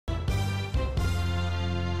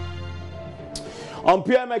On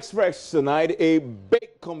PM Express tonight, a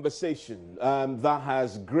big conversation that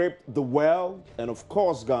has gripped the world and, of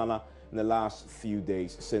course, Ghana in the last few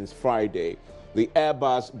days since Friday, the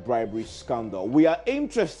Airbus bribery scandal. We are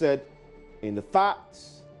interested in the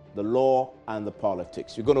facts, the law, and the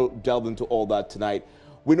politics. We're going to delve into all that tonight.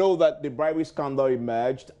 We know that the bribery scandal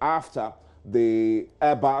emerged after the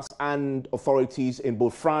Airbus and authorities in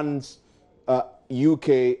both France,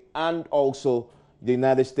 UK, and also the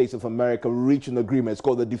United States of America reached an agreement. It's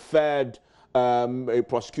called the Deferred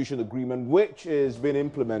Prosecution Agreement, which is being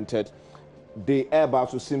implemented. The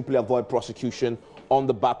Airbus will simply avoid prosecution on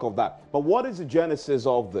the back of that. But what is the genesis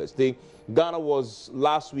of this? Ghana was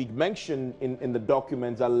last week mentioned in the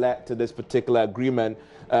documents that led to this particular agreement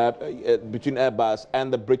between Airbus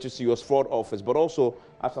and the British US Fraud Office, but also,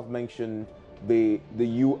 as I've mentioned, the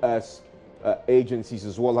US agencies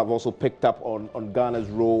as well have also picked up on Ghana's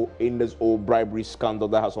role in this whole bribery scandal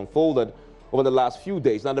that has unfolded over the last few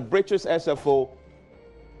days. Now, the British SFO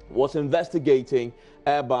was investigating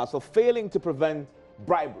Airbus for failing to prevent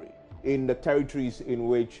bribery in the territories in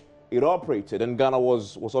which it operated, and Ghana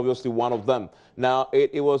was obviously one of them. Now,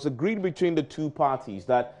 it was agreed between the two parties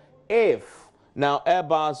that if now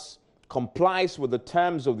Airbus complies with the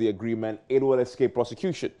terms of the agreement, it will escape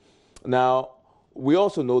prosecution. Now, we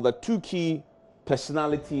also know that two key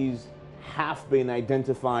personalities have been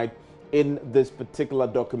identified in this particular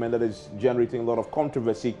document that is generating a lot of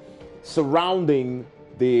controversy surrounding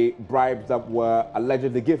the bribes that were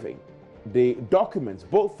allegedly given. The documents,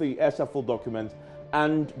 both the SFO document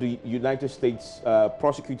and the United States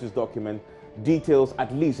prosecutor's document, details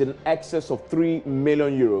at least in excess of 3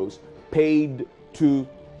 million euros paid to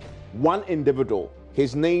one individual.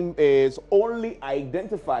 His name is only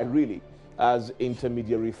identified really as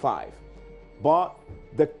Intermediary 5. But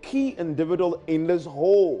the key individual in this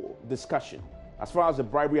whole discussion, as far as the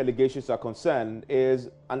bribery allegations are concerned, is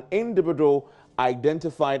an individual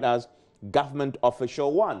identified as Government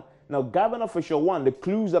Official 1. Now, Government Official 1, the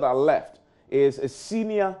clues that are left, is a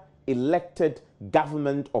senior elected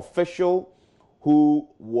government official who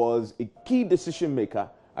was a key decision maker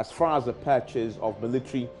as far as the purchase of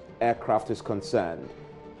military aircraft is concerned.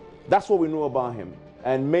 That's what we know about him.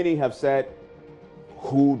 And many have said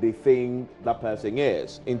who they think that person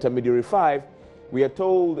is. Intermediary 5, we are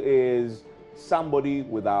told, is somebody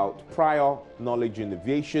without prior knowledge in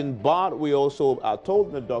aviation, but we also are told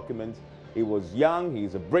in the documents he was young,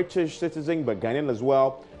 he's a British citizen, but Ghanaian as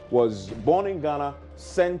well, was born in Ghana,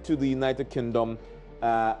 sent to the United Kingdom,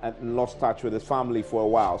 and lost touch with his family for a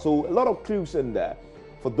while. So a lot of clues in there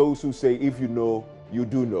for those who say, if you know, you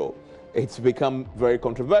do know. It's become very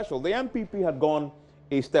controversial. The MPP had gone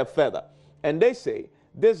a step further, and they say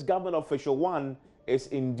this Government Official 1 is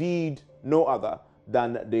indeed no other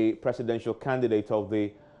than the presidential candidate of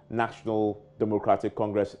the National Democratic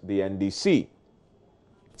Congress, the NDC.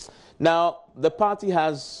 Now, the party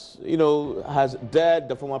has dared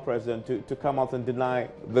the former president to come out and deny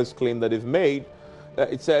this claim that they've made.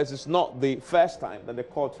 It says it's not the first time that the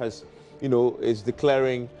court has, is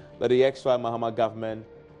declaring that the ex-Yahya Mahama government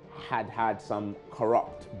had some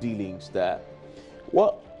corrupt dealings there.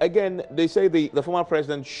 Well, again, they say the former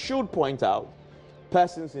president should point out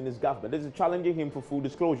persons in his government. This is challenging him for full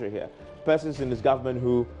disclosure here. Persons in his government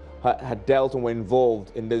who had dealt and were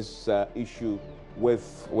involved in this issue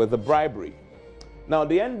with the bribery. Now,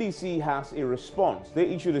 the NDC has a response. They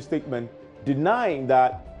issued a statement denying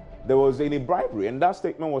that there was any bribery, and that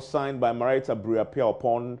statement was signed by Marita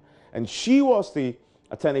Briapia-Opon, and she was the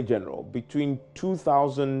Attorney General between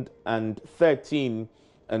 2013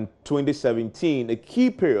 and 2017, a key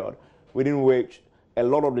period within which a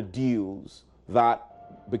lot of the deals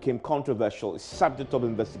that became controversial is subject of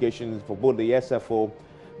investigations for both the SFO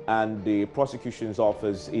and the prosecution's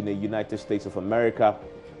office in the United States of America.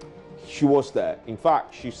 She was there. In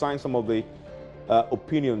fact, she signed some of the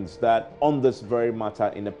opinions that on this very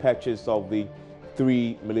matter in the purchase of the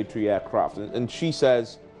 3 military aircraft. And she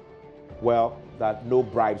says, well, that no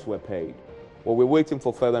bribes were paid. Well, we're waiting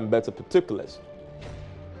for further and better particulars.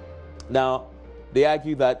 Now, they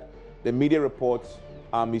argue that the media reports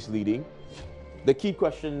are misleading. The key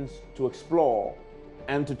questions to explore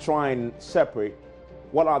and to try and separate: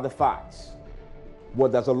 what are the facts?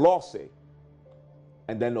 What does the law say?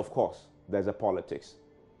 And then, of course, there's a politics.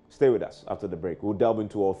 Stay with us after the break. We'll delve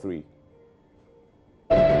into all three.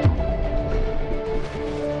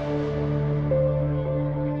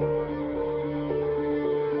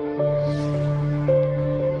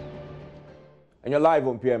 And you're live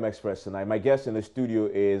on PM Express tonight. My guest in the studio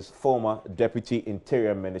is former Deputy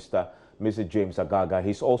Interior Minister Mr. James Agaga.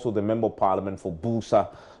 He's also the Member of Parliament for Busa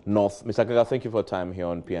North. Mr. Agaga, thank you for your time here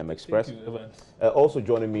on PM Express. Thank you, Evans. Also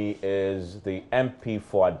joining me is the MP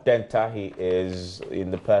for Adenta. He is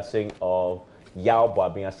in the person of Yao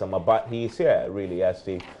Babiasama, but he is here really as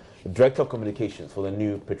the Director of Communications for the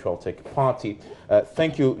New Patriotic Party.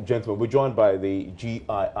 Thank you, gentlemen. We're joined by the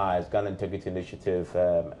GII's Ghana Integrity Initiative,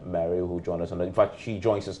 Mary, who joined us. In fact, she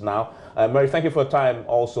joins us now. Mary, thank you for your time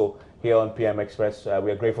also here on PM Express.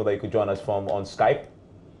 We are grateful that you could join us on Skype.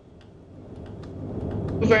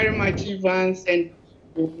 Thank you very much, Evans, and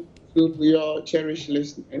to your cherished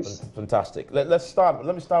listeners. Fantastic. Let me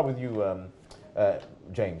start with you,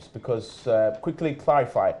 James, because quickly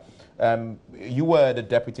clarify. You were the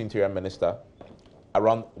Deputy Interior Minister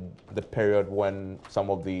around the period when some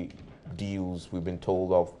of the deals we've been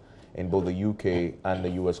told of in both the UK and the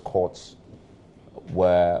US courts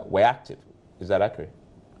were active. Is that accurate?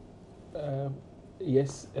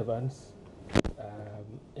 Yes, Evans.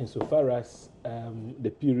 Insofar as the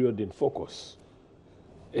period in focus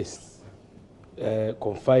is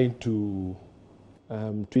confined to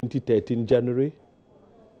 2013 January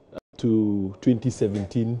to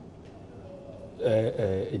 2017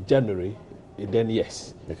 January, then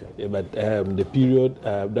yes. Okay. But the period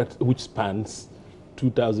which spans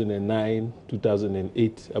 2009,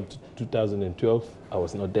 2008 up to 2012, I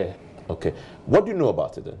was not there. Okay. What do you know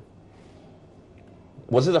about it then?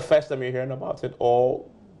 Was it the first time you're hearing about it, or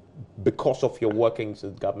because of your workings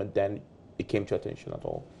with government then it came to your attention at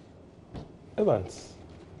all? Evans,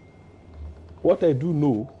 what I do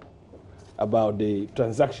know about the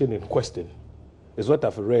transaction in question is what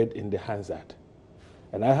I've read in the Hansard.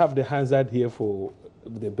 And I have the Hansard here for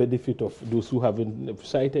the benefit of those who haven't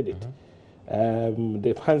cited it. Mm-hmm.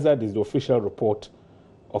 The Hansard is the official report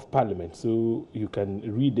of Parliament, so you can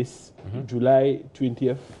read this. Mm-hmm. July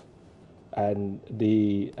 20th, and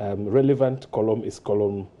the relevant column is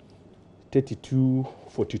column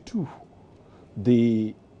 3242.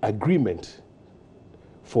 The agreement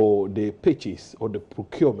for the purchase or the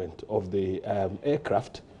procurement of the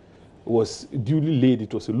aircraft was duly laid.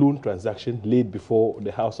 It was a loan transaction laid before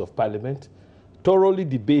the House of Parliament, thoroughly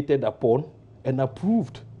debated upon and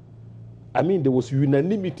approved. I mean, there was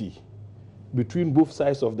unanimity between both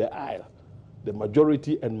sides of the aisle, the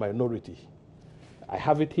majority and minority. I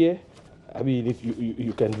have it here. I mean, if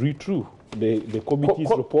you can read through the committee's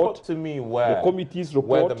report. Talk to me where the committee's report,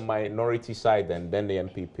 where the minority side and then the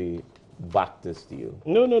MPP backed this deal.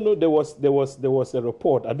 No. There was a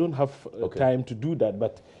report. I don't have time to do that,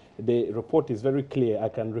 but the report is very clear. I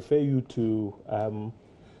can refer you to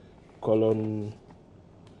column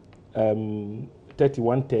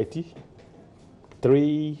 3130,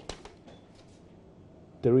 60,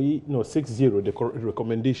 the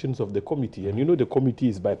recommendations of the committee. And you know the committee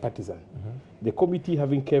is bipartisan. Mm-hmm. The committee,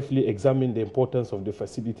 having carefully examined the importance of the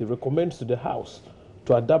facility, recommends to the House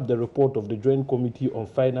to adopt the report of the Joint Committee on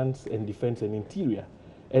Finance and Defense and Interior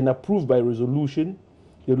and approve by resolution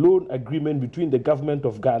the loan agreement between the government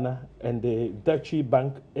of Ghana and the Deutsche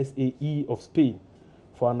Bank SAE of Spain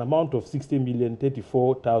for an amount of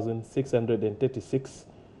 60,034,636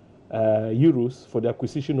 euros for the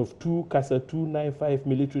acquisition of two CASA 295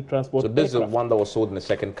 military transport aircraft. So this aircraft. is the one that was sold in the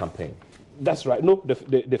second campaign? That's right. No, the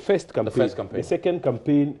first campaign. The first campaign. The second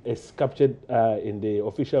campaign is captured in the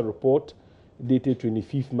official report dated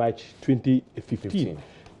 25th March 2015.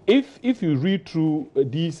 If you read through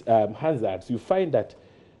these Hansards, you find that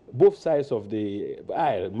both sides of the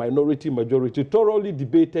aisle, minority, majority, thoroughly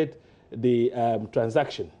debated the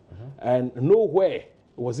transaction. Mm-hmm. And nowhere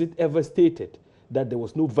was it ever stated that there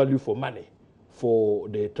was no value for money for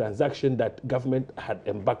the transaction that government had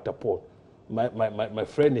embarked upon. My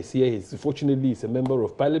friend is here. Fortunately, he's a member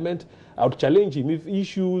of Parliament. I would challenge him if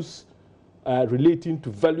issues relating to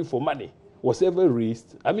value for money was ever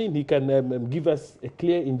raised. I mean, he can give us a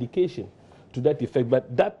clear indication to that effect,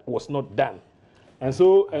 but that was not done. And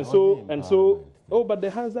so, but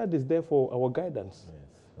the Hansard is there for our guidance.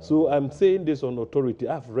 Yes. So I'm saying this on authority.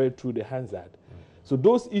 I've read through the Hansard. So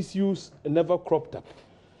those issues never cropped up.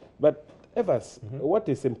 But Evans, what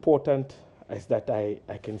is important is that I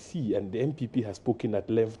can see, and the MPP has spoken at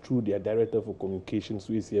length through their Director for Communications,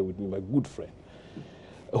 who is here with me, my good friend,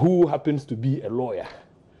 who happens to be a lawyer.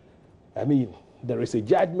 I mean, there is a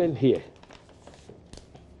judgment here,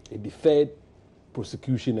 a deferred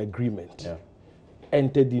prosecution agreement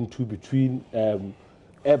entered into between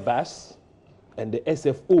Airbus and the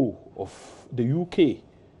SFO of the UK.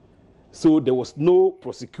 So there was no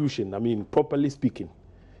prosecution, I mean, properly speaking.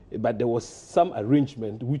 But there was some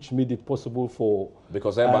arrangement which made it possible for...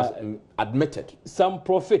 Because Airbus admitted. Some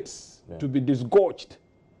profits to be disgorged,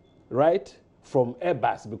 right, from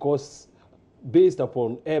Airbus, because based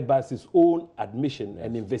upon Airbus's own admission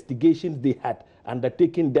and investigations they had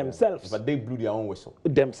undertaken themselves. But they blew their own whistle.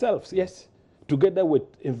 Themselves, yes. Together with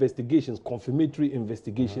investigations, confirmatory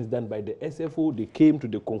investigations done by the SFO, they came to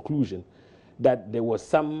the conclusion that there was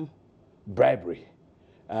some bribery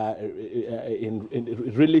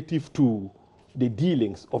in relative to the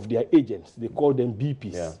dealings of their agents. They call them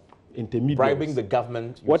BPs, intermediaries. Bribing the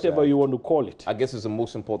government. Whatever you want to call it. I guess is the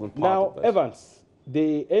most important part now, of this. Evans,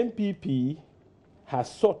 the MPP has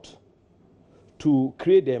sought to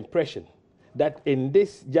create the impression that in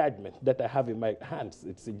this judgment that I have in my hands,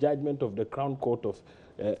 it's a judgment of the Crown Court of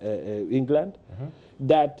England,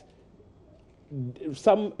 that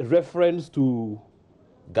some reference to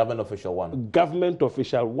Government Official 1. Government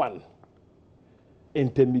Official 1,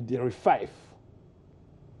 Intermediary 5,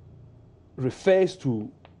 refers to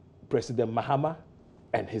President Mahama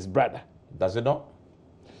and his brother. Does it not?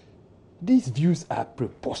 These views are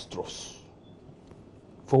preposterous.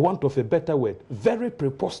 For want of a better word, very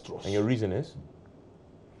preposterous. And your reason is?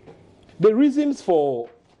 The reasons for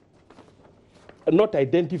not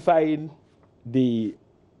identifying the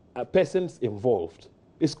persons involved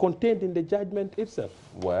is contained in the judgment itself.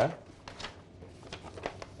 Where?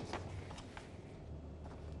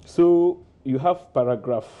 So you have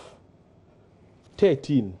paragraph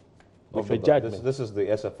 13 of the judgment. This is the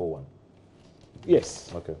SFO one. Yes.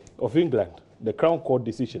 Okay. Of England, the Crown Court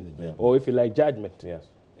decision, or if you like, judgment. Yes.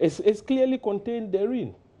 It's clearly contained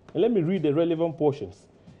therein. And let me read the relevant portions.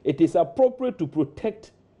 It is appropriate to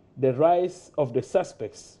protect the rights of the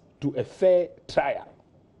suspects to a fair trial,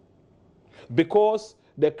 because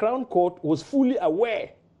the Crown Court was fully aware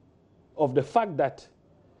of the fact that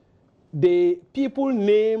the people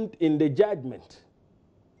named in the judgment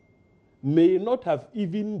may not have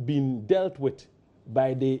even been dealt with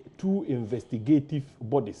by the two investigative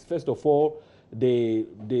bodies. First of all, the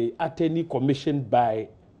attorney commissioned by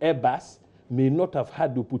Airbus may not have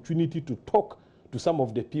had the opportunity to talk to some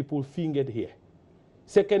of the people fingered here.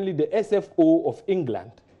 Secondly, the SFO of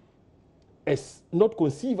England, is not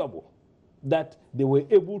conceivable that they were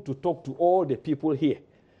able to talk to all the people here.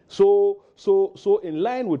 So in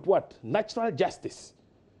line with what? Natural justice.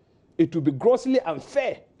 It would be grossly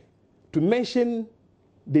unfair to mention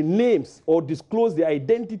the names or disclose the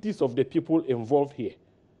identities of the people involved here,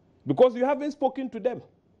 because you haven't spoken to them.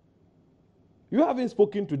 You haven't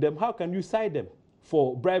spoken to them. How can you cite them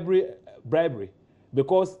for bribery?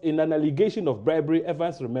 Because in an allegation of bribery,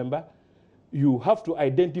 Evans, remember, you have to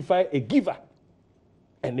identify a giver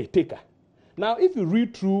and a taker. Now, if you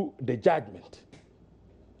read through the judgment,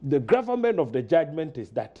 the gravamen of the judgment is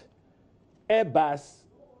that Airbus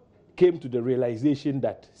came to the realization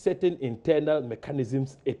that certain internal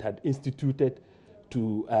mechanisms it had instituted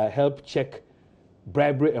to help check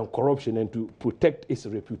bribery and corruption and to protect its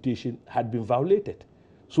reputation had been violated.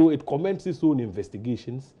 So it commenced its own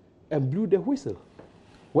investigations and blew the whistle.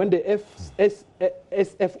 When the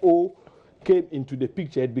SFO came into the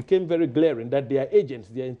picture, it became very glaring that their agents,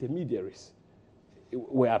 their intermediaries,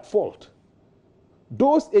 were at fault.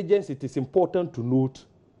 Those agents, it is important to note,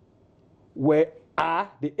 were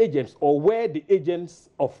the agents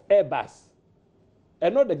of Airbus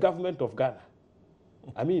and not the government of Ghana.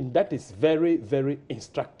 I mean, that is very, very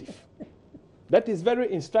instructive. That is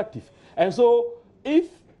very instructive. And so, if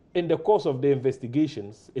in the course of the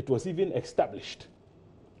investigations, it was even established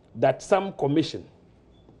that some commission,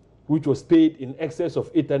 which was paid in excess of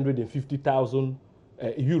 850,000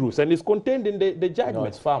 euros, and it's contained in the judgment. No,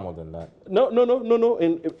 it's far more than that. No.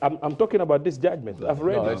 I'm talking about this judgment. I've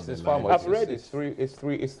read it. It's far more. I've read it.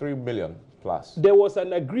 It's 3 million plus. There was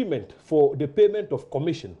an agreement for the payment of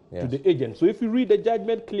commission to the agent. So if you read the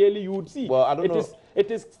judgment clearly, you would see. Well, I don't know. It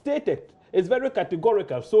is stated. It's very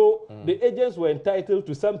categorical. So the agents were entitled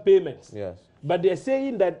to some payments. Yes. But they're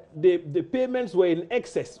saying that the payments were in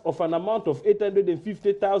excess of an amount of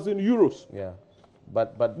 850,000 euros. Yeah.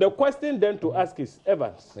 But the question then to ask is,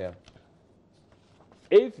 Evans,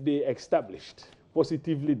 if they established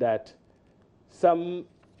positively that some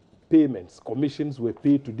payments, commissions were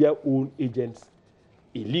paid to their own agents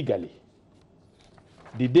illegally,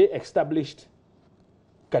 did they establish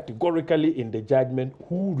categorically in the judgment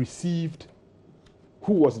who received,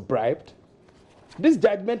 who was bribed? This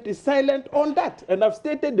judgment is silent on that, and I've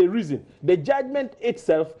stated the reason. The judgment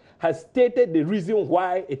itself has stated the reason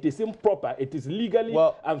why it is improper, it is legally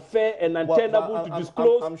unfair and untenable to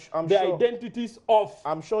disclose the identities of.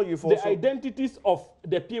 I'm sure you've the identities of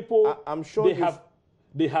the people. I'm sure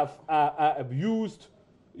they have used,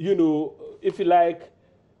 if you like,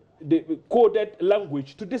 the coded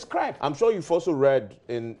language to describe. I'm sure you've also read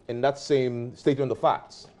in that same statement of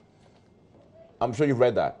facts. I'm sure you've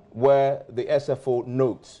read that. where the SFO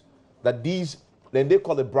notes that these, then they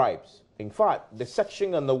call it bribes. In fact, the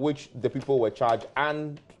section under which the people were charged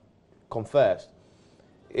and confessed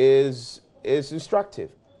is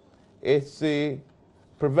instructive. It's a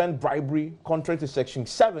prevent bribery contrary to Section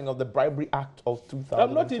 7 of the Bribery Act of 2010.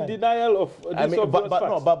 I'm not in denial of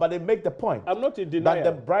this but they make the point. I'm not in denial. That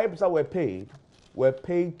the bribes that were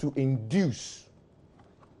paid to induce.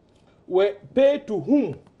 Were paid to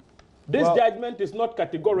whom? This judgment is not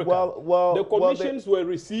categorical. The commissions were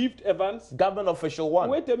received, Evans. Government official 1.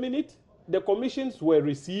 Wait a minute. The commissions were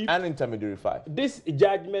received. And intermediary 5. This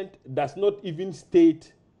judgment does not even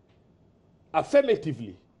state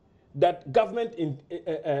affirmatively that government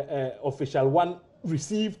official 1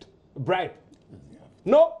 received bribe.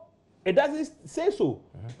 No, it doesn't say so.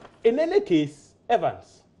 In any case,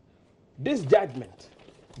 Evans, this judgment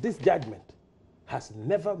has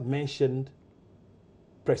never mentioned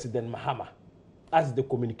President Mahama as the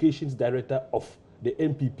communications director of the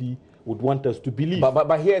NPP would want us to believe.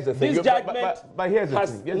 But here's the thing. This judgment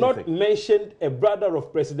has not mentioned a brother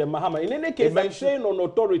of President Mahama. In any case, I'm saying on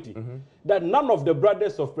authority that none of the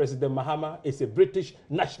brothers of President Mahama is a British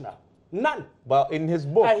national. None. But in his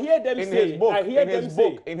book, I hear them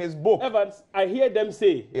say. In his book, Evans, I hear them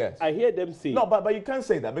say. Yes. I hear them say. No, but you can't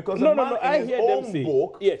say that because the man in his own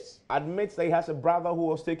book admits that he has a brother who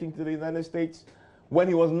was taken to the United States when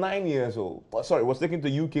he was 9 years old. Sorry, was taken to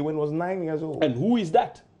UK when he was 9 years old. And who is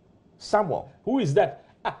that? Samuel. Who is that?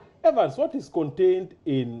 Evans, what is contained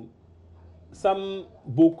in some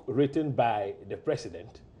book written by the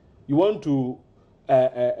president? You want to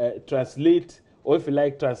translate, or if you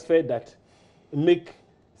like, transfer that, make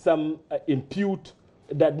some impute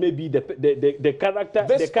that maybe the character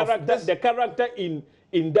in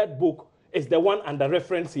that book is the one under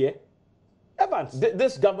reference here. Evans.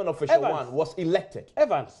 This government official one was elected.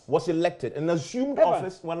 Evans. Was elected and assumed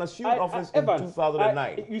office in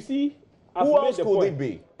 2009. You see, who else could it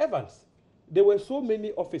be? Evans. There were so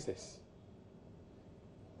many officers.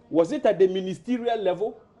 Was it at the ministerial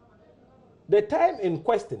level? The time in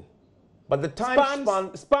question. But the time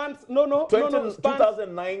spans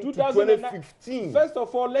 2009 to 2015. First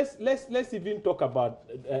of all, let's even talk about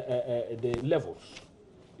the levels.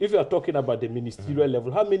 If you are talking about the ministerial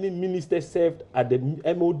level, how many ministers served at the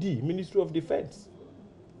MOD, Ministry of Defense?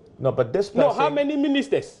 No, but this person... No, how many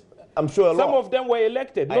ministers? I'm sure a lot. Some of them were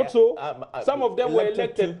elected, not so. Some of them were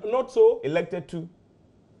elected, not so. Elected to?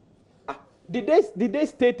 Did they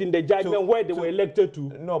state in the judgment where they were elected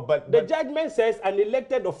to? No, but... The judgment says an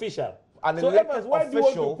elected official. Why do you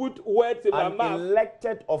want to put words in my mouth? An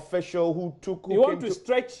elected official who took... You want to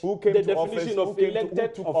stretch the definition of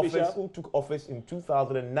elected official? Who took office in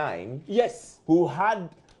 2009. Yes. Who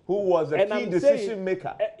was a key decision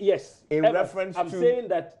maker. Yes. In reference to... I'm saying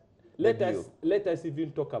that let us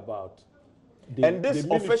even talk about... this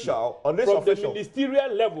official, the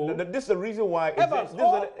ministerial level, this is the reason why. Evans,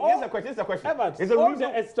 here's a question. Evans, it's a all reason,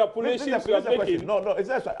 the extrapolations you are making. No, it's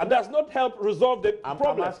that. Does not help resolve the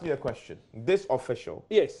problem. I'm asking you a question. This official,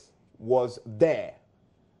 was there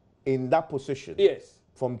in that position,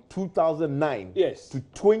 from 2009, to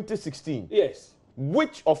 2016,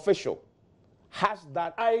 Which official has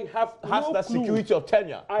that? Security of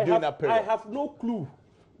tenure during that period? I have no clue.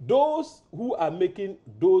 Those who are making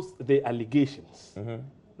the allegations,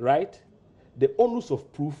 right? The onus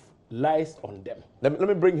of proof lies on them. Let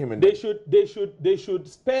me bring him in. They should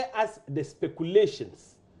spare us the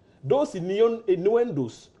speculations. Those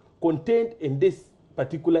innuendos contained in this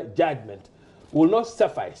particular judgment will not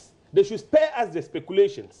suffice. They should spare us the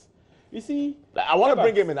speculations. You see, I want to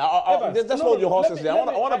bring him in. Just hold your horses there. I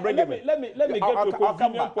want to bring him in. Let me get to a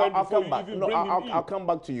convenient point before you even bring him in. I'll come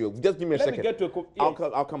back to you. Just give me a second.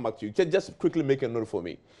 I'll come back to you. Just quickly make a note for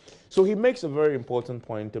me. So he makes a very important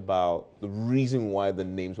point about the reason why the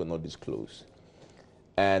names were not disclosed.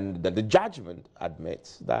 And that the judgment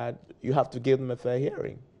admits that you have to give them a fair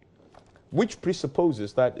hearing, which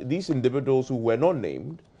presupposes that these individuals who were not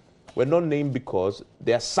named because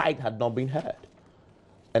their side had not been heard.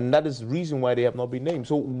 And that is the reason why they have not been named.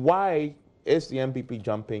 So why is the MPP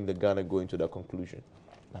jumping the gun and going to that conclusion?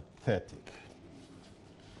 Pathetic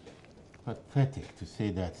to say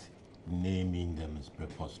that naming them is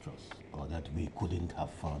preposterous or that we couldn't have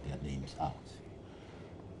found their names out.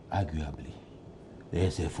 Arguably, the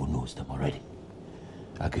SFO knows them already.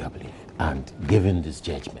 Arguably. And given this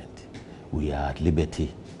judgment, we are at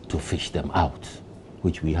liberty to fish them out,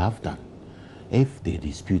 which we have done. If they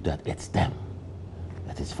dispute that it's them,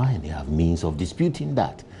 that is fine, they have means of disputing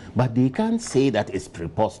that. But they can't say that it's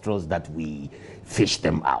preposterous that we fish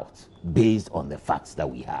them out based on the facts that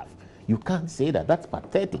we have. You can't say that. That's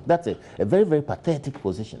pathetic. That's a very, very pathetic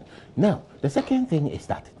position. Now, the second thing is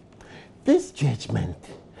that this judgment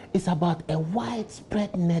is about a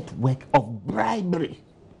widespread network of bribery.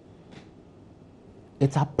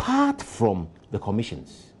 It's apart from the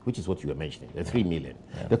commissions, which is what you were mentioning, the 3 million.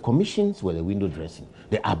 Yeah. The commissions were the window dressing,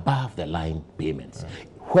 the above the line payments,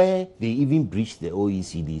 where they even breached the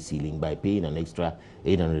OECD ceiling by paying an extra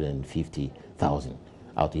 850,000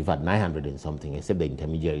 out. In fact, 900 and something, except the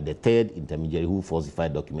intermediary, the third intermediary who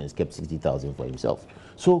falsified documents kept 60,000 for himself.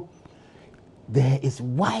 So there is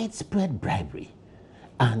widespread bribery,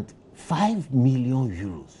 and 5 million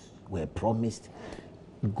euros were promised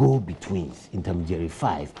go-betweens, intermediary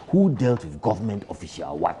 5, who dealt with government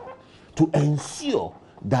official 1, to ensure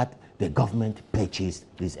that the government purchased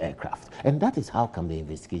this aircraft. And that is how come the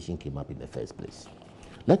investigation came up in the first place.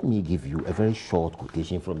 Let me give you a very short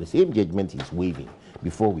quotation from the same judgment he's waiving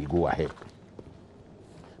before we go ahead.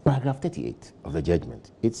 Paragraph 38 of the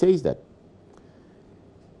judgment, it says that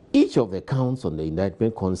each of the counts on the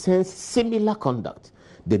indictment concerns similar conduct,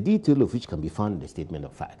 the detail of which can be found in the statement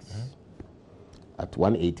of facts. At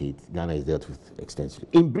 188, Ghana is dealt with extensively.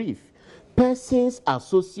 In brief, persons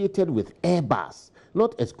associated with Airbus,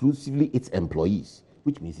 not exclusively its employees,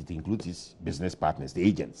 which means it includes its business partners, the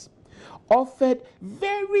agents, offered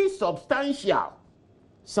very substantial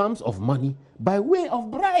sums of money by way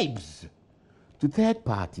of bribes to third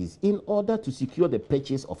parties in order to secure the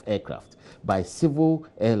purchase of aircraft by civil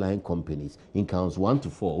airline companies in counts 1 to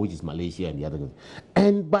 4, which is Malaysia and the other,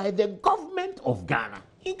 and by the government of Ghana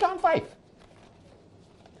in count 5.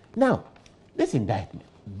 Now, this indictment,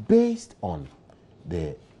 based on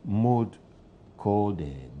the mode called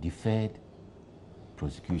the Deferred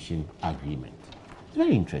Prosecution Agreement, it's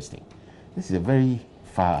very interesting. This is a very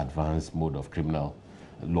far advanced mode of criminal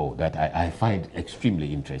law that I find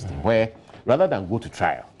extremely interesting, where rather than go to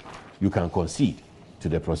trial, you can concede to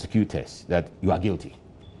the prosecutors that you are guilty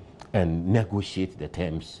and negotiate the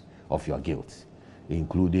terms of your guilt,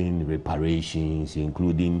 including reparations,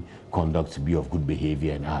 including conduct to be of good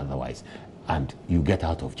behavior and otherwise, and you get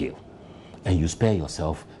out of jail. And you spare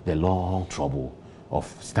yourself the long trouble of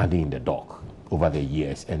standing in the dock over the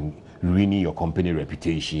years and ruining your company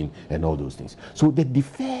reputation and all those things. So the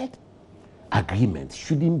deferred agreement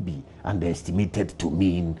shouldn't be underestimated to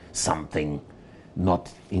mean something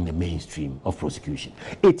not in the mainstream of prosecution.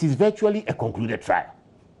 It is virtually a concluded trial.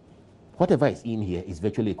 Whatever is in here is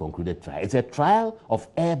virtually a concluded trial. It's a trial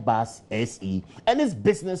of Airbus SE and its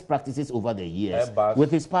business practices over the years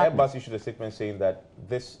with his partners. Airbus issued a statement saying that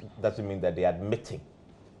this doesn't mean that they're admitting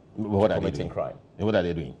committing crime. And what are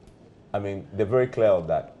they doing? I mean, they're very clear on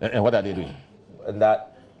that. And what are they doing? And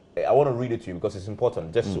that, I want to read it to you because it's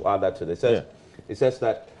important, just to add that to this. It says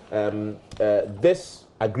that this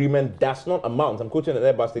agreement does not amount, I'm quoting an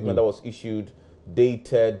Airbus statement that was issued,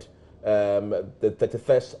 dated the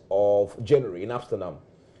 31st of January in Amsterdam.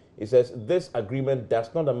 It says, this agreement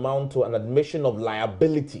does not amount to an admission of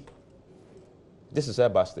liability. This is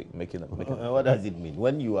Airbus making it. What does it mean?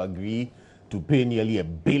 When you agree to pay nearly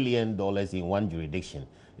 $1 billion in one jurisdiction,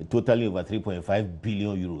 totaling over 3.5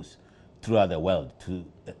 billion euros throughout the world to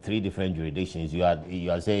 3 different jurisdictions, you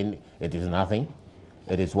are saying it is nothing?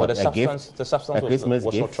 It is what, a gift? The substance a Christmas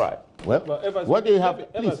was gift? not tried. Well, Evans, what do you have?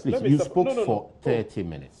 Evans, Please, you spoke for 30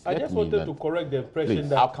 minutes. I just wanted to correct the impression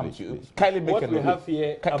that I'll come to you. Kindly make what a we note. have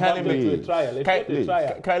here Kindly to a trial. It's not a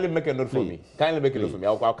trial. Kindly make a note for me. Kindly make a note for me.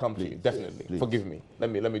 I'll come to you, definitely. Please. Forgive me. Let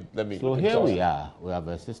me. So here we are. We have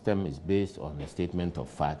a system is based on a statement of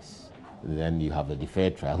facts. Then you have a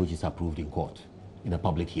deferred trial, which is approved in court, in a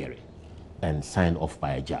public hearing, and signed off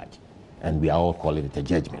by a judge. And we are all calling it a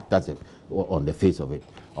judgment. That's it, on the face of it,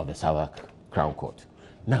 of the South Crown Court.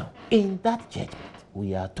 Now, in that judgment,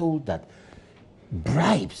 we are told that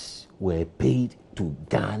bribes were paid to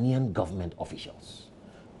Ghanaian government officials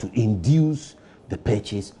to induce the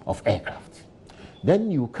purchase of aircraft.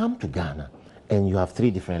 Then you come to Ghana and you have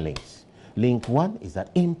 3 different links. Link 1 is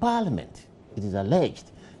that in Parliament, it is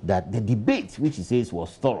alleged that the debate, which he says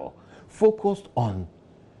was thorough, focused on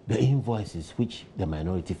the invoices which the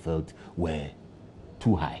minority felt were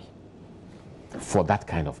too high for that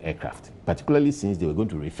kind of aircraft, particularly since they were going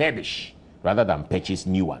to refurbish rather than purchase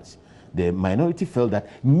new ones. The minority felt that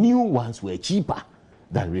new ones were cheaper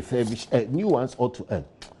than refurbished.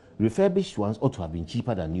 Refurbished ones ought to have been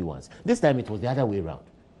cheaper than new ones. This time it was the other way around.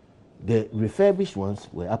 The refurbished ones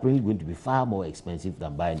were apparently going to be far more expensive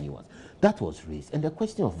than buying new ones. That was raised, and the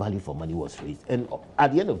question of value for money was raised. And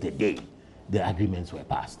at the end of the day, the agreements were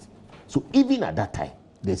passed. So even at that time,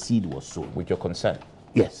 the seed was sown. With your consent?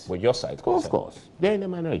 Yes. With your side consent? Of course. They're in the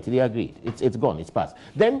minority. They agreed. It's gone. It's passed.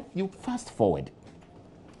 Then you fast forward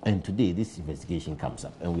And today, this investigation comes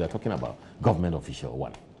up, and we are talking about government official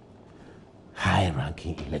one,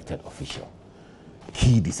 high-ranking elected official,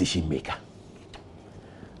 key decision maker.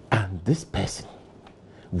 And this person,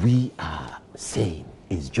 we are saying,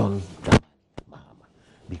 is John Dramani Mahama,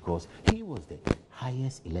 because he was the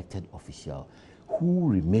highest elected official who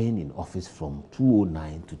remained in office from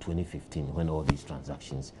 2009 to 2015 when all these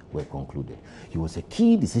transactions were concluded. He was a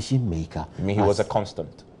key decision maker. You mean he was a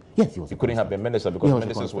constant? Yes, he was. He couldn't have been minister because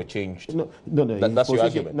ministers were changed. No. That's your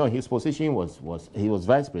argument. No, his position was he was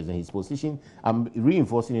vice president. His position, I'm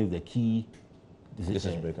reinforcing it, the key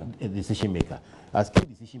decision maker. As key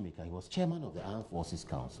decision maker, he was chairman of the Armed Forces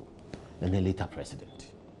Council and then later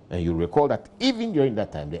president. And you recall that even during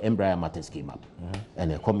that time, the embryo matters came up,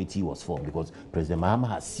 and a committee was formed because President Mahama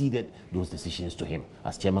has ceded those decisions to him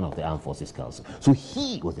as chairman of the Armed Forces Council. So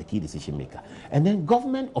he was the key decision maker. And then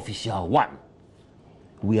government official one,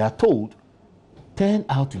 we are told, turned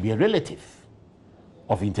out to be a relative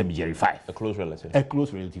of intermediary 5. A close relative. A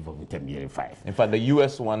close relative of intermediary 5. In fact, the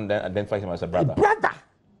U.S. one then identified him as a brother. A brother.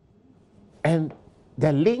 And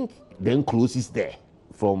the link then closes there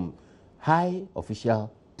from high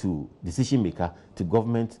official to decision maker to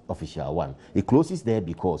government official one. It closes there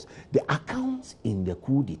because the accounts in the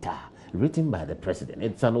coup d'etat written by the president,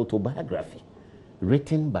 it's an autobiography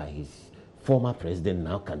written by his former president,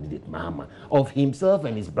 now candidate Mahama, of himself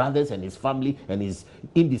and his brothers and his family and his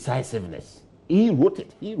indecisiveness. He wrote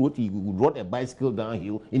it. He rode a bicycle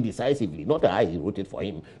downhill indecisively. Not I, he wrote it for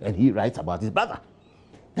him. And he writes about his brother.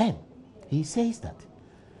 Then he says that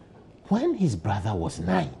when his brother was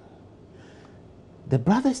 9, the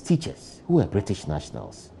brother's teachers, who were British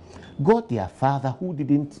nationals, got their father, who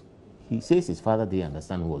didn't, he says his father didn't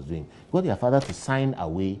understand what he was doing, got their father to sign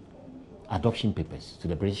away adoption papers to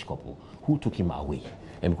the British couple, who took him away.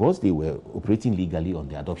 And because they were operating legally on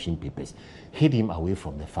the adoption papers, hid him away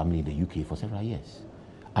from the family in the UK for several years,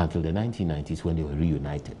 until the 1990s when they were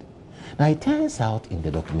reunited. Now, it turns out in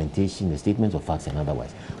the documentation, the statements of facts and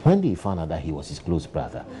otherwise, when they found out that he was his close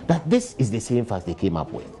brother, that this is the same facts they came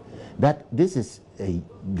up with, that this is a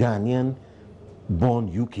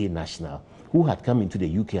Ghanaian-born UK national who had come into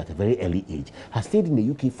the UK at a very early age, has stayed in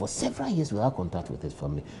the UK for several years without contact with his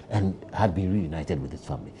family, and had been reunited with his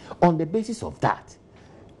family. On the basis of that,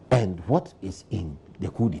 and what is in the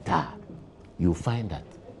coup d'etat, you find that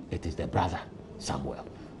it is the brother, Samuel,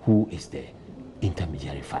 who is the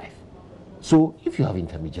intermediary 5. So if you have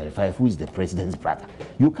intermediary 5, who is the president's brother,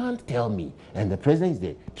 you can't tell me, and the president is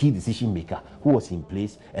the key decision maker who was in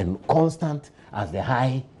place and constant as the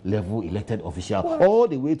high-level elected official all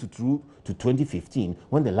the way to 2015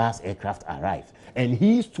 when the last aircraft arrived. And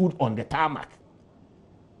he stood on the tarmac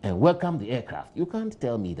and welcomed the aircraft. You can't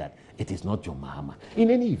tell me that it is not John Mahama. In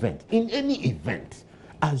any event,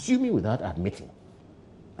 assuming without admitting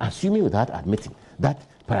that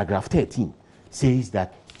paragraph 13 says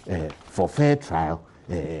that for fair trial,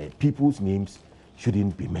 people's names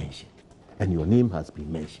shouldn't be mentioned, and your name has been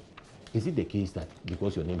mentioned. Is it the case that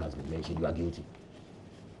because your name has been mentioned, you are guilty?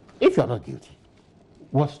 If you are not guilty,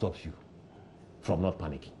 what stops you from not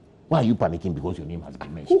panicking? Why are you panicking because your name has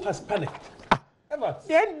been mentioned? Who has panicked?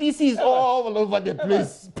 Then this is all over the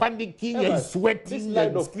place, panicking and sweating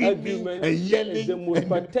and screaming and yelling. Is the most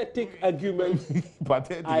pathetic argument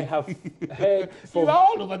I have heard from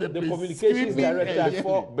all over the communications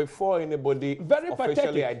director before anybody very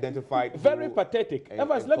officially identified. Very pathetic.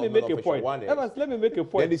 Evans, let me make a point. Evans, let me make a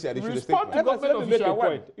point. Respond to government official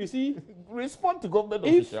one. You see, respond to government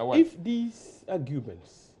official one. If these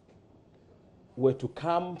arguments were to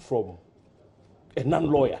come from a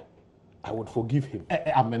non-lawyer, I would forgive him.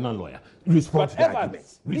 I'm a non-lawyer. Respond to the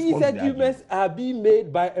arguments. These arguments are being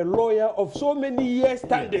made by a lawyer of so many years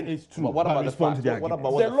standing. It's true. What about the facts?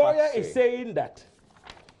 The lawyer is saying that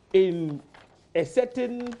in a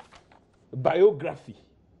certain biography,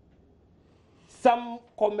 some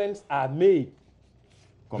comments are made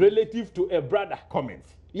relative to a brother. Comments?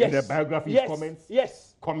 Yes. In the biography, yes. comments?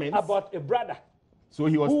 Yes. Comments? About a brother. So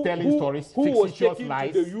he was telling stories, who was fictitious taken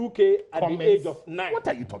lies, to the UK at the age of 9. What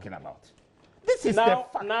are you talking about? This is now, the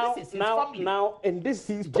fact. now, this is his now, family. now, in this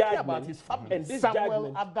He's talking judgment, about his family. in this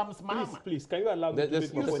Samuel judgment, Adams Mahama. please, can you allow me to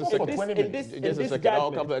make my point? spoke for 20 In this Just a second.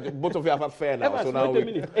 I'll come judgment, back. Both of you have fair now, Evans, so now wait a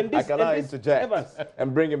minute. I cannot interject Evans.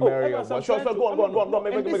 and bring in Mary on. Evans, Sure, I'm trying go on.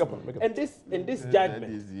 Make a point. In this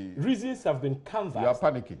judgment, reasons have been You are canvassed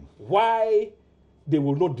panicking. why they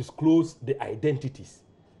will not disclose the identities.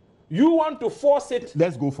 You want to force it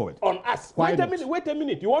Let's go forward. on us. Why Wait a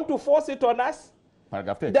minute. You want to force it on us?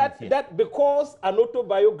 Paragraph 13. That because an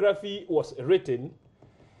autobiography was written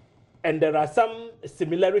and there are some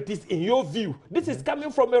similarities in your view. This is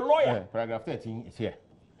coming from a lawyer. Paragraph 13 is here.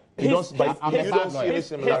 You don't, but I'm you a don't bad see lawyer. any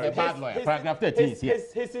similarity. I'm a bad lawyer. Paragraph 13 is here.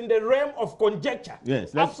 He's in the realm of conjecture.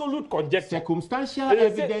 Yes, Absolute conjecture. Circumstantial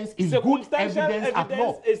evidence is good evidence at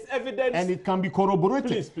law. Is evidence, and it can be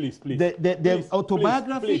corroborated. Please. The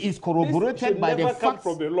autobiography is corroborated by the facts.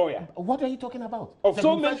 From a lawyer. What are you talking about? Of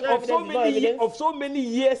so many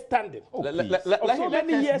years standing.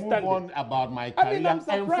 Let's move on about my career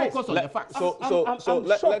and focus on the facts.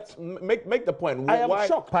 Let's make the point. I am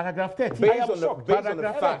shocked. Paragraph 13. Based on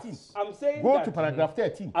the facts. I'm saying Go that, to paragraph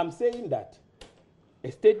 13. I'm saying that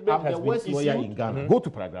a statement I'm has the been worst lawyer in issued. Ghana. Go to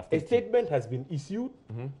paragraph 13. A statement has been issued.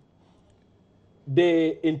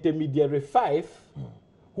 The intermediary 5,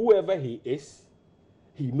 whoever he is,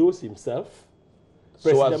 he knows himself.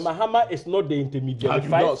 President Mahama is not the intermediary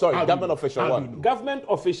 5. No, sorry, government official 1. Government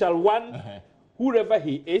official 1, whoever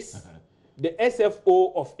he is, the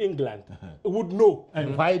SFO of England would know.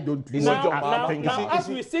 And why don't you Now, as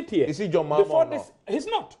we sit here, is he John Mahama before or this, he's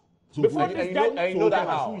not. So Before and this you judgment, know that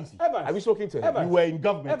how? Evans, Have you spoken to him? Evans, You were in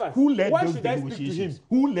government. Evans, Who led why those should I speak to negotiations? him?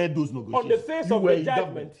 Who led those negotiations? On the face You of were the in judgment,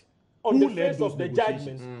 government. on Who the led face those of the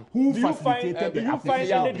negotiations? judgment, Who do you find facilitated the any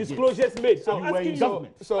application? disclosures made? So I'm you were in asking you.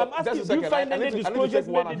 government. So I'm just asking a you, do you second. find I need any to disclosures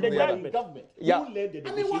take one made in after the the other. judgment? Government. Yeah. Who led the I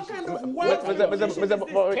mean, what negotiations? kind of Mr. words?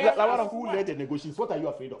 Who led the negotiations? What are you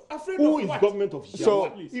afraid of? Afraid Who of is what? government official? So,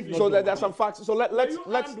 If not so your there's some facts. So let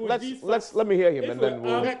me hear him, and then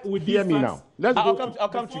we'll hear me now. Let's I'll go. I'll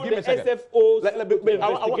come to you. Give me a second. SFO's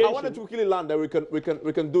I wanted to quickly land that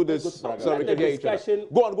we can do this so we can hear each other.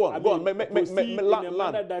 Go on.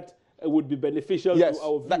 Land. That would be beneficial Yes, to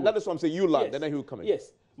our viewers. that is what I'm saying. You land, and then he'll come in.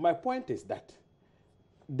 Yes, my point is that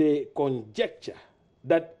the conjecture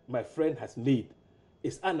that my friend has made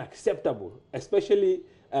is unacceptable, especially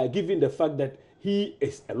given the fact that he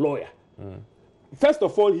is a lawyer. First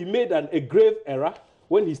of all, he made a grave error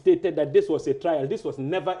when he stated that this was a trial. This was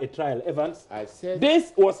never a trial, Evans. I said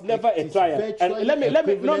this was never a trial. And let me,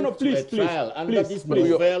 no, please.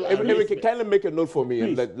 Kindly make a note for me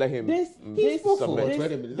and let him. No,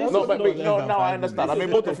 I understand. I mean,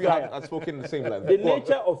 both of you have spoken in the same language. The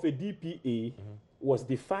nature of a DPA was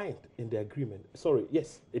defined in the agreement. Sorry,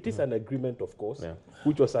 yes, it is an agreement, of course,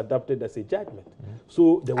 which was adopted as a judgment.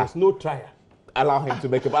 So there was no trial. Allow him to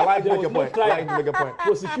make a point.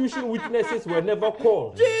 Prosecution witnesses were never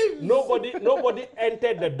called. Nobody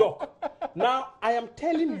entered the dock. Now, I am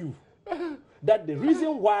telling you that the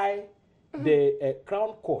reason why the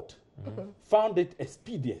Crown Court found it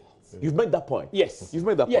expedient. You've made that point. Yes. You've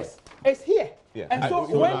made that point. Yes, it's here. Yeah. And so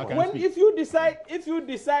if you decide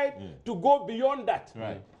to go beyond that,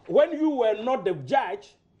 when you were not the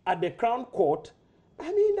judge at the Crown Court,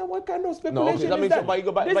 I mean, what kind of speculation is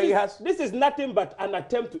that? This is nothing but an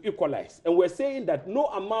attempt to equalize. And we're saying that no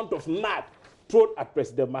amount of mud thrown at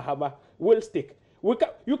President Mahama will stick.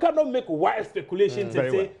 You cannot make wild speculations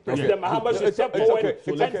and say President Mahama should step forward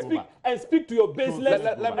and speak to your baseless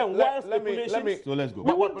and wild speculations. So let's go.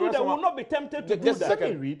 We will not be tempted to do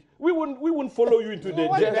that. We won't follow you into the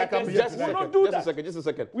Just a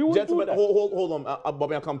second. Gentlemen, hold on.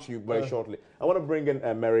 Bobby, I'll come to you very shortly. I want to bring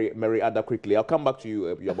in Mary Ada quickly. I'll come back to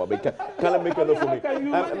you, Bobby. Can I make a note for me?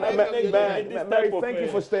 Mary, thank you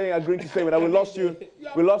for agreeing to stay with us.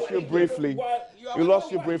 We lost you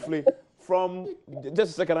briefly. From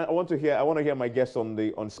just a second, I want to hear my guests on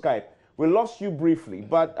Skype. We lost you briefly,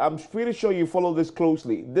 but I'm pretty sure you follow this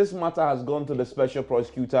closely. This matter has gone to the special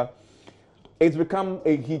prosecutor. It's become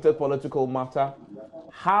a heated political matter.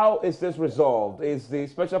 How is this resolved? Is the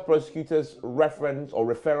special prosecutor's reference or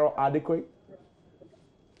referral adequate?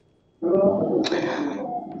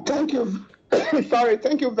 Thank you.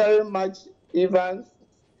 Thank you very much, Evans,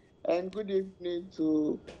 and good evening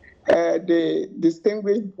to the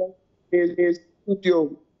distinguished in the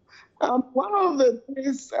studio. One of the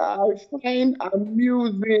things I find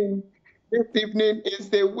amusing this evening is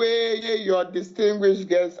the way your distinguished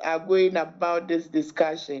guests are going about this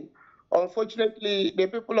discussion. Unfortunately, the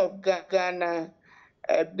people of Ghana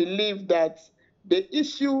believe that the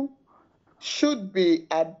issue should be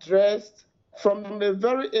addressed from a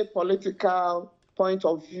very apolitical point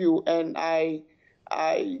of view, and I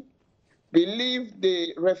believe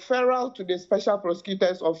the referral to the Special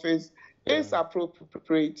Prosecutor's Office is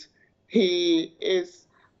appropriate. He is,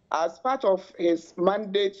 as part of his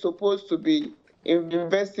mandate, supposed to be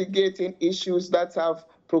investigating issues that have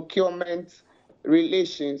procurement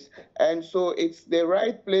relations, and so it's the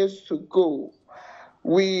right place to go.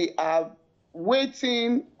 We are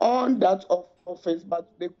waiting on that office, but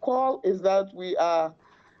the call is that we are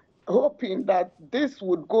hoping that this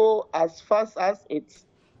would go as fast as it's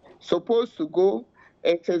supposed to go.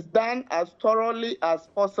 It is done as thoroughly as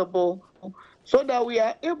possible so that we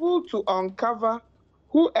are able to uncover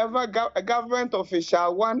whoever a government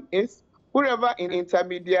official 1 is, whoever in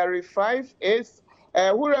intermediary 5 is,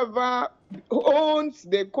 whoever owns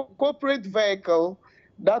the corporate vehicle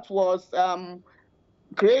that was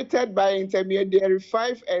created by intermediary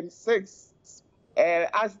 5 and 6,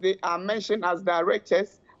 as they are mentioned as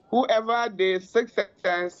directors, whoever the 6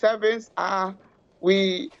 and 7s are,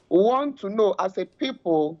 we want to know as a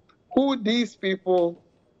people who these people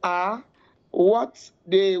are, what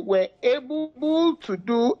they were able to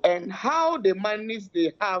do, and how the monies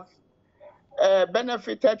they have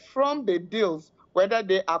benefited from the deals, whether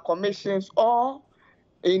they are commissions or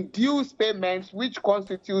induced payments, which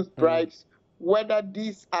constitutes bribes, whether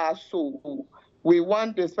these are so. We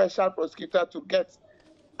want the special prosecutor to get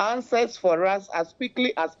answers for us as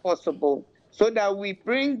quickly as possible so that we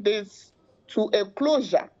bring this to a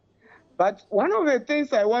closure. But one of the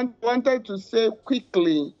things I wanted to say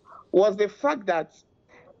quickly was the fact that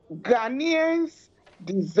Ghanaians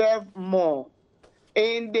deserve more.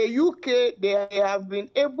 In the UK, they have been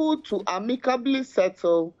able to amicably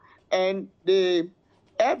settle, and the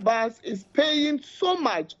Airbus is paying so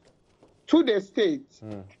much to the state.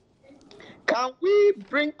 Can we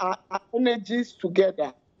bring our energies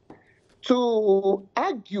together to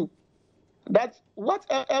argue that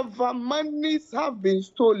whatever monies have been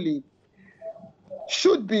stolen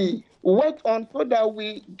should be worked on so that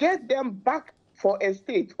we get them back for a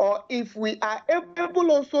state? Or if we are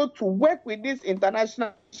able also to work with these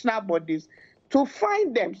international bodies to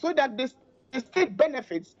find them so that the state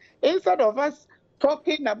benefits, instead of us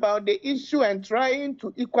talking about the issue and trying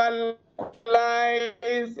to equalize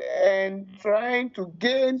and trying to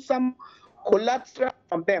gain some collateral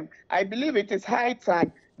from them. I believe it is high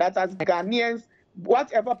time that as Ghanaians,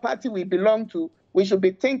 whatever party we belong to, we should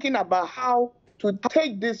be thinking about how to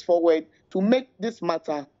take this forward to make this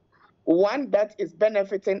matter one that is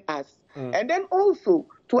benefiting us. And then also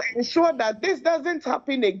to ensure that this doesn't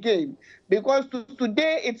happen again, because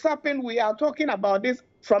today it's happened. We are talking about this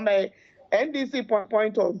from a NDC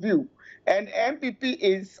point of view, and MPP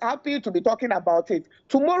is happy to be talking about it.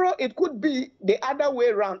 Tomorrow it could be the other way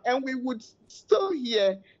around, and we would still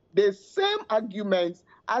hear the same arguments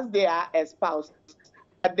as they are espoused,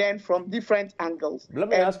 but then from different angles. Let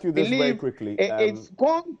me ask you this very quickly. It's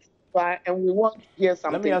gone by, and we want to hear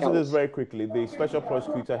something else. Let me ask you this very quickly. The special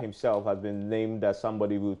prosecutor himself has been named as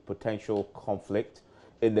somebody with potential conflict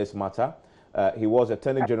in this matter. He was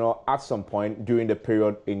Attorney General at some point during the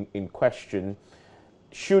period in question.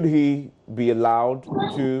 Should he be allowed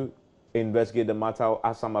to investigate the matter,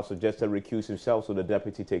 as some have suggested, recuse himself so the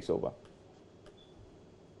deputy takes over?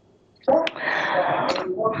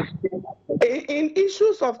 In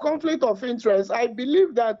issues of conflict of interest, I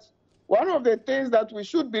believe that one of the things that we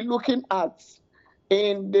should be looking at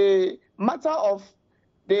in the matter of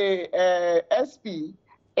the SP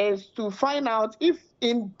is to find out if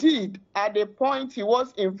indeed at the point he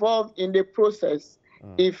was involved in the process.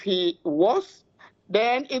 If he was,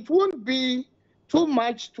 then it won't be too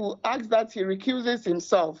much to ask that he recuses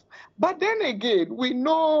himself. But then again, we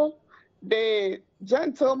know the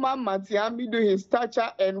gentleman Matiamidu, his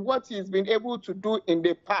stature and what he's been able to do in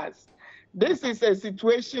the past. This is a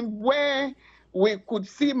situation where we could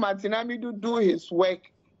see Matiamidu do his work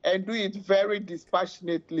and do it very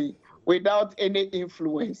dispassionately without any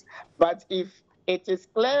influence. But if it is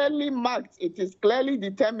clearly marked, it is clearly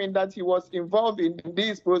determined that he was involved in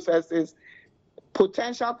these processes,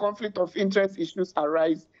 potential conflict of interest issues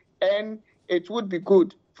arise, and it would be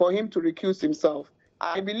good for him to recuse himself.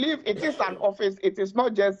 I believe it is an office, it is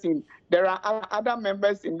not just him. There are other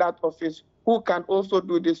members in that office who can also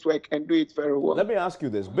do this work and do it very well. Let me ask you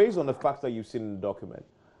this. Based on the facts that you've seen in the document,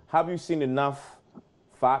 have you seen enough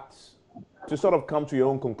facts to sort of come to your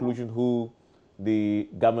own conclusion who the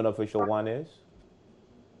government official one is?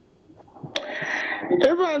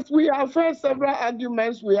 Evans, we have heard several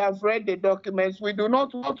arguments. We have read the documents. We do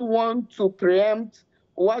not want to preempt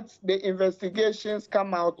what the investigations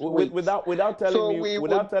come out with. Without telling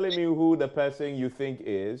me who the person you think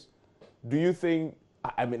is, do you think,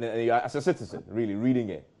 I mean, as a citizen, really reading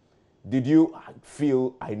it, did you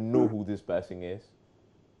feel I know who this person is?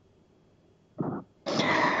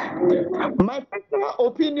 My personal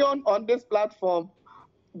opinion on this platform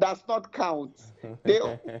does not count.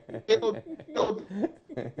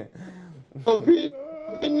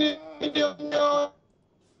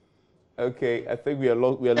 Okay, I think we are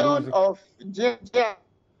losing.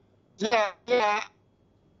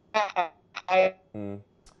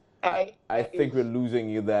 I think we're losing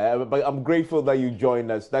you there, but I'm grateful that you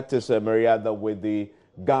joined us. That is Mariada with the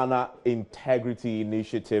Ghana Integrity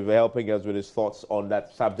Initiative, helping us with his thoughts on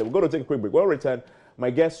that subject. We're going to take a quick break. We'll return. my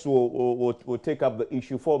guests will take up the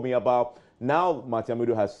issue for me about now Martin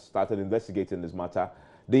Amido has started investigating this matter.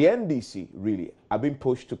 The NDC really have been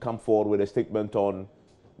pushed to come forward with a statement on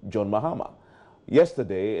John Mahama.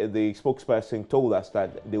 Yesterday, the spokesperson told us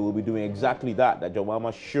that they will be doing exactly that John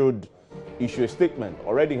Mahama should issue a statement.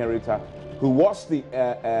 Already Henrietta, who was the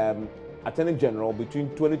Attorney General between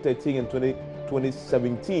 2013 and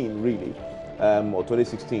 2017, really, or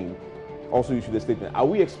 2016, also issued a statement. Are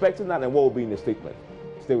we expecting that, and what will be in the statement?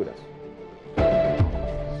 Stay with us.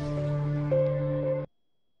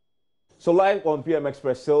 So live on PM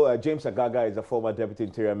Express still, James Agaga is a former Deputy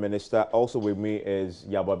Interior Minister. Also with me is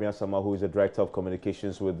Yabamia Sama, who is the Director of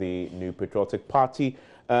Communications with the New Patriotic Party.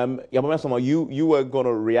 Yabamia Sama, you were going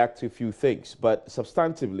to react to a few things, but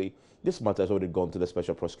substantively, this matter has already gone to the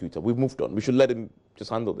Special Prosecutor. We've moved on. We should let him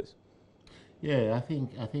just handle this. Yeah, I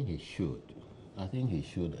think he should. I think he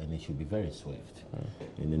should, and he should be very swift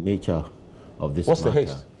in the nature of this What's matter. The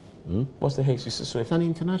haste? What's the haste? It's an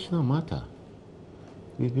international matter.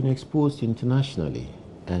 We've been exposed internationally,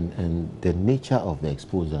 and the nature of the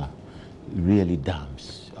exposure really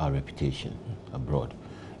damns our reputation abroad,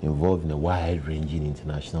 involving a wide-ranging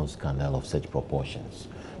international scandal of such proportions.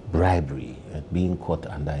 Bribery, being caught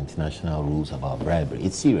under international rules about bribery.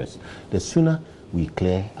 It's serious. The sooner we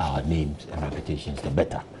clear our names and reputations, the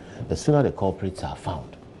better. The sooner the culprits are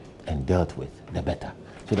found and dealt with, the better.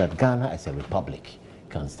 So that Ghana as a republic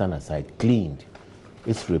can stand aside cleaned,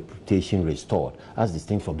 its reputation restored, as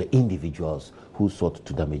distinct from the individuals who sought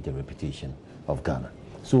to damage the reputation of Ghana.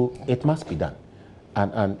 So it must be done.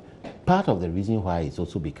 And part of the reason why it's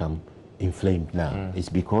also become inflamed now is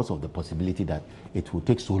because of the possibility that it will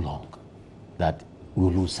take so long that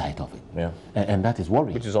we'll lose sight of it. Yeah. And that is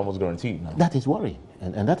worrying. Which is almost guaranteed now. That is worrying.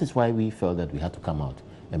 And that is why we felt that we had to come out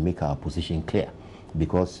and make our position clear.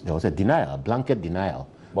 Because there was a denial, a blanket denial.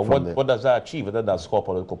 But what does that achieve other than score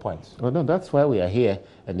political points? Well, no, that's why we are here,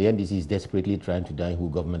 and the NDC is desperately trying to dine who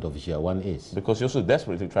government official one is. Because you're also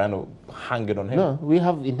desperately trying to hang it on him. No, we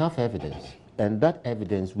have enough evidence, and that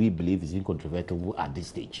evidence we believe is incontrovertible at this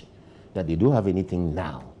stage, that they don't have anything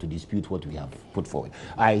now to dispute what we have put forward.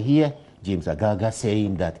 I hear James Agaga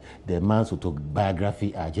saying that the man's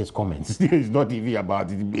autobiography are just comments. It's not even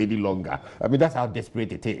about it any longer. I mean, that's how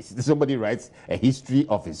desperate it is. Somebody writes a history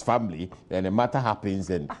of his family, and a matter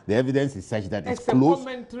happens, and the evidence is such that it's close. A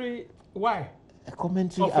commentary. Why? A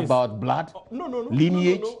commentary about blood? No,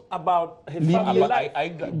 lineage? No, about his family life. I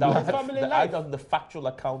got the factual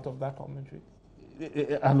account of that commentary.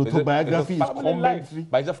 An autobiography is commentary.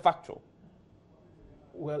 But it's a factual.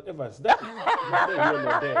 Well, Evans, that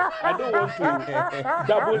there. I don't want to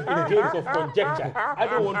dabble in games of conjecture. I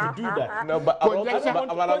don't want to do that. No, but autobiography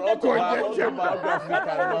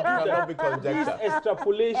cannot be conjecture. These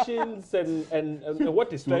extrapolations and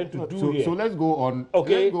what is trying to do here. So let's go on.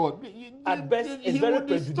 Okay. Let's go on. At best, it's very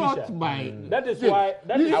prejudicial. That is why.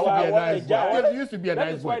 You used to be a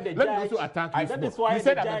nice boy. Let me also attack you. You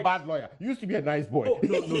said I'm a bad lawyer. You used to be a nice boy. No.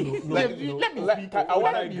 Let me speak. I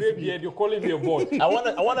want to grey beard. You're calling me a boy.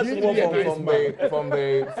 I want to see more from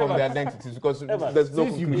the identities, because there's no conclusion.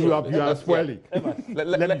 Since you grew up, you are spoiling.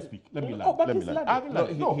 Let me speak. Let me land.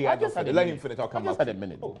 Let him finish. I'll come back. Just had a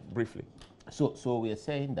minute. Briefly. So we are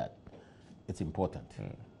saying that it's important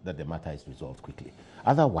that the matter is resolved quickly.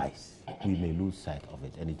 Otherwise, we may lose sight of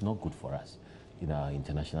it, and it's not good for us in our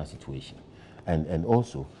international situation. And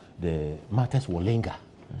also, the matters will linger.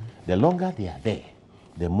 The longer they are there,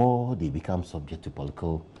 the more they become subject to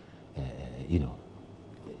political,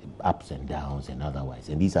 ups and downs and otherwise.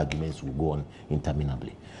 And these arguments will go on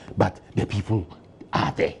interminably. But the people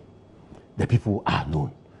are there. The people are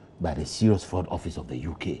known by the Serious Fraud Office of the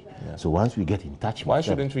UK. Yeah. So once we get in touch Why with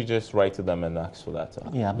them, shouldn't we just write to them and ask for that?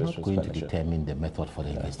 I'm not going to determine the method for the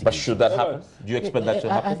investigation. But should that happen? Do you expect that to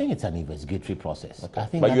happen? I think it's an investigatory process. Okay. I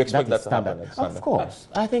think but you expect that to standard. happen? Of course.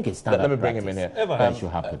 I think it's standard. Let me bring him in here. That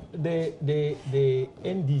should happen. The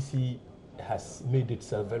NDC has made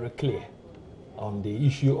itself very clear on the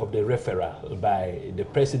issue of the referral by the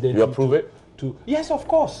president. You approve it? Yes, of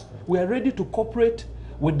course. We are ready to cooperate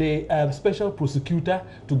with the special prosecutor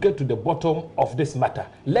to get to the bottom of this matter.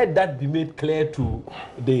 Let that be made clear to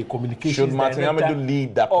the communications Should Martin Amido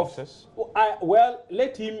lead that process? Well,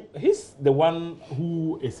 let him. He's the one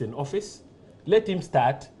who is in office. Let him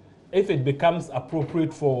start. If it becomes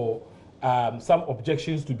appropriate for some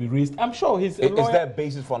objections to be raised, I'm sure he's a lawyer. Is there a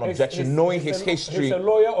basis for an objection, knowing his history? He's a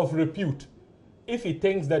lawyer of repute. if he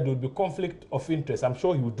thinks that there will be conflict of interest, I'm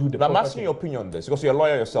sure he will do the I'm proper asking your opinion on this because you're a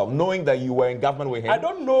lawyer yourself, knowing that you were in government with him. I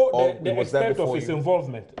don't know or the he was there extent of before his you.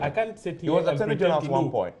 involvement. I can't sit He here was and Attorney pretend General to at know.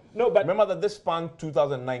 one point. No, but remember that this spanned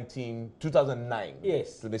 2009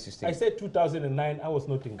 yes, to 2016. I said 2009. I was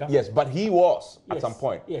not in government. Yes, but he was at Yes, some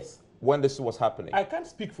point. Yes. When this was happening. I can't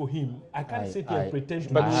speak for him. I can't sit here and pretend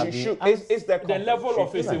to But know is there the level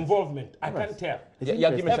of his involvement. I can't tell. Yeah,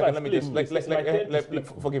 give me a second. Evans, Let me just please,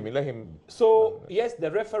 forgive me. Let him. So yes, the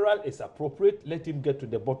referral is appropriate. Let him get to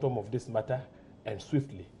the bottom of this matter and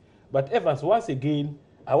swiftly. But Evans, once again,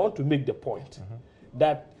 I want to make the point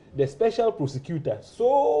that the special prosecutor,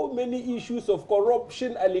 so many issues of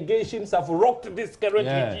corruption allegations have rocked this current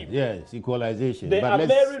regime. Yes, equalization. The but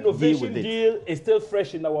Ameri innovation deal is still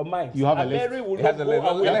fresh in our minds. You have a Ameri list. will He not has a go list.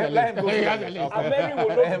 away. Let him go to the list. Ameri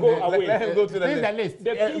will not go away. Let him go to the This is the list.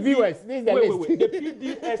 list. Viewers, this is the list. Wait. The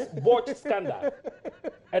PDS botch scandal.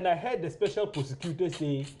 And I heard the special prosecutor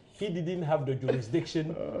say he didn't have the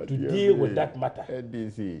jurisdiction to deal with that matter.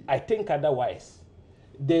 NDC. I think otherwise.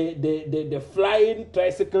 The flying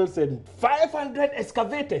tricycles and 500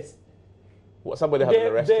 excavators. What, somebody has been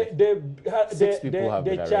arrested. Six people have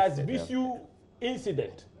been the Charles arrested, Bisu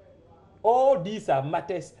incident. All these are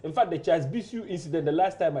matters. In fact, the Charles Bisu incident, the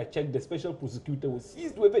last time I checked, the special prosecutor was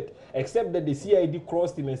seized with it, except that the CID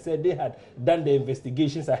crossed him and said they had done the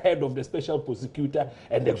investigations ahead of the special prosecutor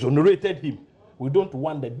and exonerated him. We don't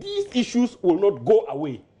want that. These issues will not go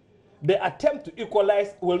away. The attempt to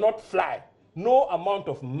equalize will not fly. No amount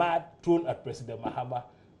of mud thrown at President Mahama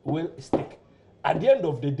will stick. At the end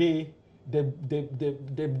of the day,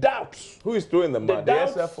 the doubts. Who is throwing the mud? The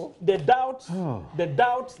SFO? The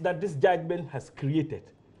doubts that this judgment has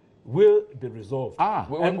created will be resolved.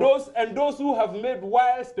 And those who have made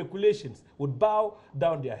wild speculations would bow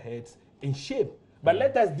down their heads in shame. But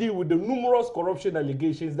let us deal with the numerous corruption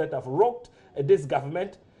allegations that have rocked this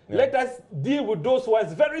government. Let us deal with those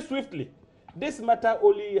ones very swiftly. This matter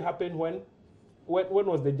only happened when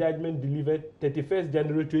was the judgment delivered? 31st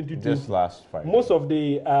January 2020. Just last Friday. Most of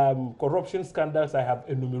the corruption scandals I have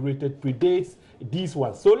enumerated predates these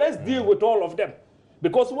ones. So let's deal with all of them.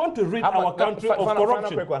 Because we want to rid our country of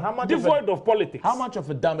corruption, devoid of politics. How much of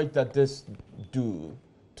a damage does this do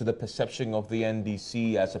to the perception of the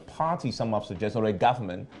NDC as a party, some have suggested, or a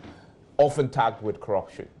government, often tagged with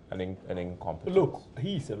corruption and incompetence? Look,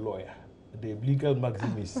 he is a lawyer. The legal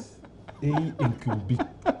maxim is A incumbi,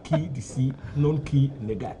 qui disi, non qui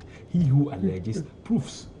negat. He who alleges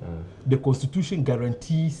proves. The Constitution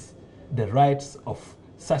guarantees the rights of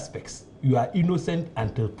suspects. You are innocent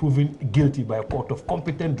until proven guilty by a court of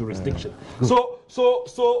competent jurisdiction. So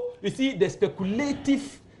you see the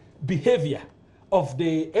speculative behavior of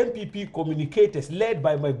the MPP communicators led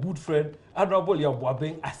by my good friend Honorable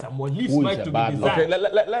Yabwabeng Asamoah leaves my to be desired.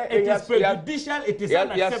 Okay, it is prejudicial, it is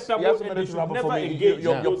unacceptable, and they should never engage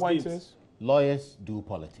in those games. Lawyers do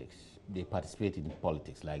politics. They participate in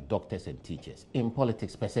politics like doctors and teachers. In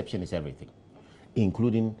politics, perception is everything,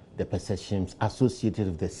 including the perceptions associated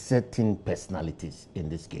with the certain personalities in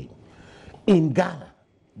this game. In Ghana,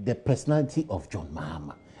 the personality of John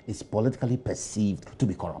Mahama is politically perceived to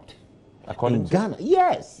be corrupt. According in Ghana,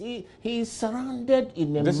 yes, he is surrounded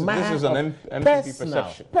in a manner this is an MPP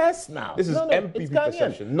perception. Personal. This is MPP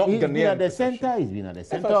perception, not Ghanaian. Been at the center. He's been at the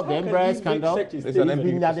center of the Embraer scandal. He's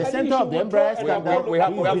been at the center of the Embraer scandal. We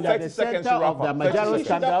have been at 30 the seconds center to wrap of the up. Majaro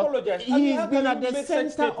scandal. He's been at the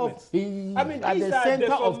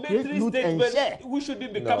center of great loot and share. We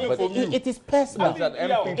shouldn't be coming from you. It is personal.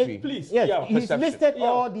 MPP. Please. Yes, he's listed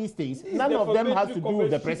all these things. None of them has to do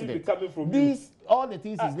with the president. All the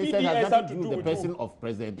things he's listed has nothing to do with the person of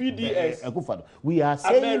President Akufo-Addo. We are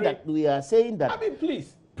saying that. I mean,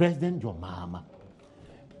 please. President John Mahama,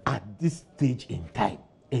 at this stage in time,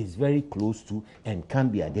 is very close to and can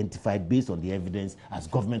be identified based on the evidence as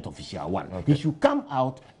government official one. Okay. He should come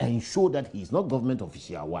out and show that he is not government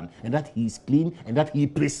official one and that he is clean and that he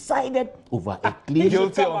presided over a clean.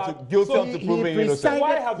 Guilty of proving innocent.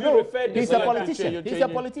 Why have you referred he's a politician. He's a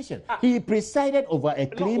politician. He presided over a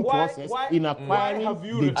clean process in acquiring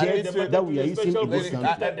the jets that we are using in this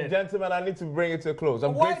country. Gentlemen, I need to bring it to a close.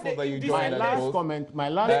 I'm grateful that you joined us. My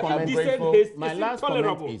last comment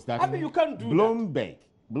is that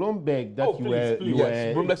Bloomberg,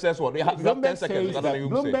 Bloomberg says what? You have 10 seconds.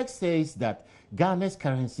 Bloomberg says that Ghana's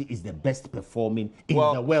currency is the best performing in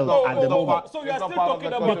the world at the moment. So you are still talking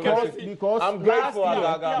about currency? Because I'm grateful.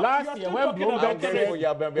 Last year when Bloomberg said the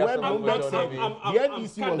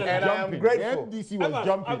NDC was jumping, the NDC was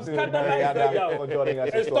jumping. I'm scandalized that you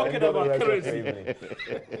are talking about currency.